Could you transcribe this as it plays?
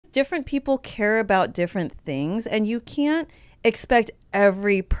different people care about different things, and you can't expect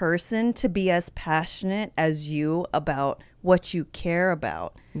every person to be as passionate as you about what you care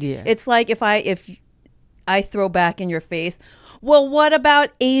about. Yeah. It's like if I throw back in your face, well, what about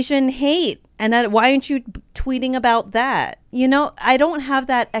Asian hate? And then why aren't you tweeting about that? You know, I don't have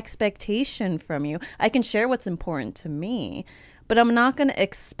that expectation from you. I can share what's important to me, but I'm not going to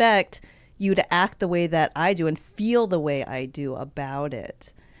expect you to act the way that I do and feel the way I do about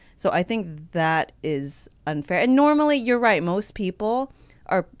it. So I think that is unfair. And normally, you're right, most people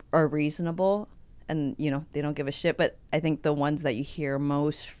are reasonable and, you know, they don't give a shit. But I think the ones that you hear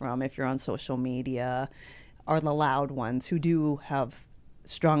most from, if you're on social media, are the loud ones who do have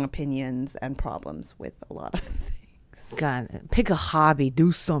strong opinions and problems with a lot of things. God, pick a hobby,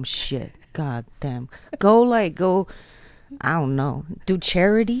 do some shit. God damn. Go, I don't know, do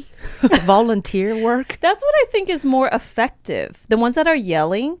charity, volunteer work. That's what I think is more effective. The ones that are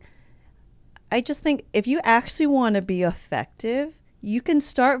yelling, I just think if you actually want to be effective, you can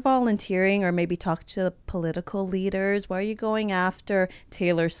start volunteering or maybe talk to the political leaders. Why are you going after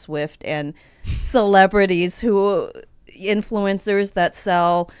Taylor Swift and celebrities influencers that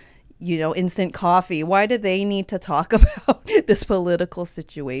sell, you know, instant coffee? Why do they need to talk about this political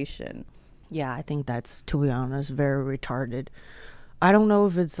situation? Yeah, I think that's, to be honest, very retarded. I don't know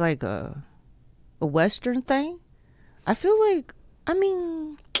if it's like a Western thing. I feel like, I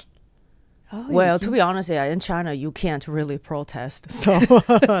mean, well, to be honest, yeah, in China, you can't really protest. So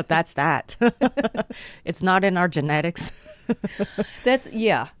that's that. It's not in our genetics.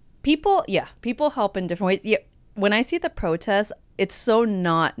 People help in different ways. Yeah. When I see the protests, it's so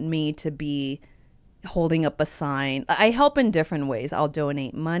not me to be holding up a sign. I help in different ways. I'll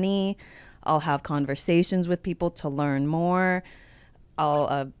donate money. I'll have conversations with people to learn more.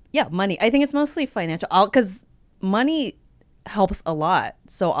 Money. I think it's mostly financial. Because money helps a lot.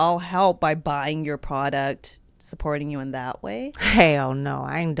 So I'll help by buying your product, supporting you in that way. Hell no,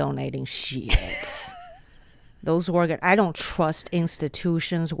 I ain't donating shit. I don't trust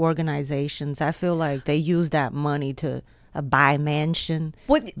institutions, organizations. I feel like they use that money to buy mansion,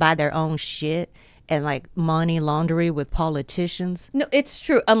 buy their own shit, and like money laundry with politicians. No, it's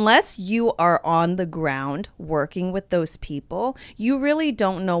true. Unless you are on the ground working with those people, you really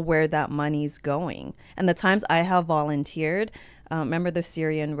don't know where that money's going. And the times I have volunteered, remember the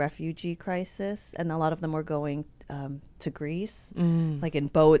Syrian refugee crisis? And a lot of them were going to Greece, like in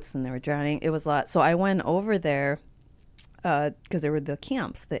boats, and they were drowning. It was a lot. So I went over there because there were the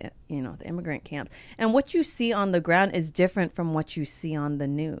camps, the immigrant camps. And what you see on the ground is different from what you see on the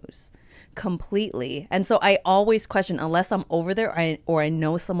news. Completely. And so I always question, unless I'm over there or I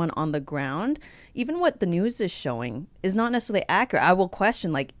know someone on the ground, even what the news is showing is not necessarily accurate. I will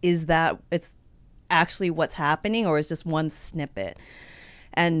question, like, is that it's actually what's happening, or is just one snippet?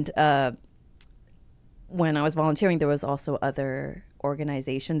 And when I was volunteering, there was also other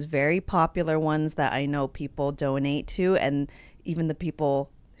organizations, very popular ones that I know people donate to. And even the people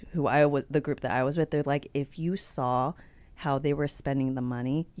the group that I was with, they're like, if you saw how they were spending the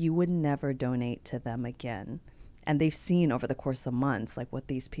money, you would never donate to them again. And they've seen over the course of months, like, what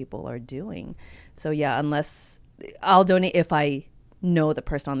these people are doing. So yeah, unless I'll donate if I know the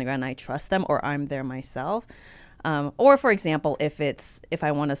person on the ground and I trust them, or I'm there myself. Or for example, if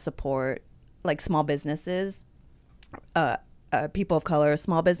I want to support like small businesses, people of color,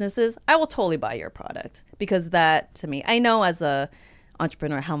 small businesses, I will totally buy your product, because that, to me, I know as a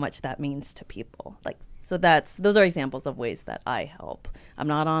entrepreneur how much that means to people. Like, so those are examples of ways that I help. I'm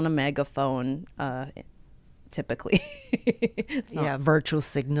not on a megaphone, typically. Virtual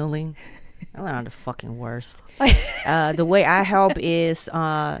signaling. I'm the fucking worst. The way I help is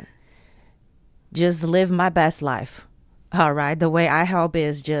just live my best life. All right. The way I help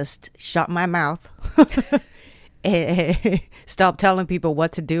is just shut my mouth and stop telling people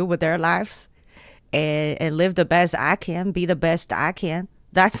what to do with their lives, and live the best I can, be the best I can.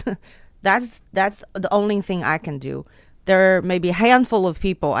 That's the only thing I can do. There may be a handful of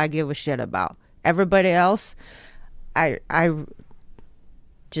people I give a shit about. Everybody else, I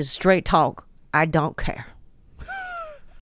just straight talk. I don't care.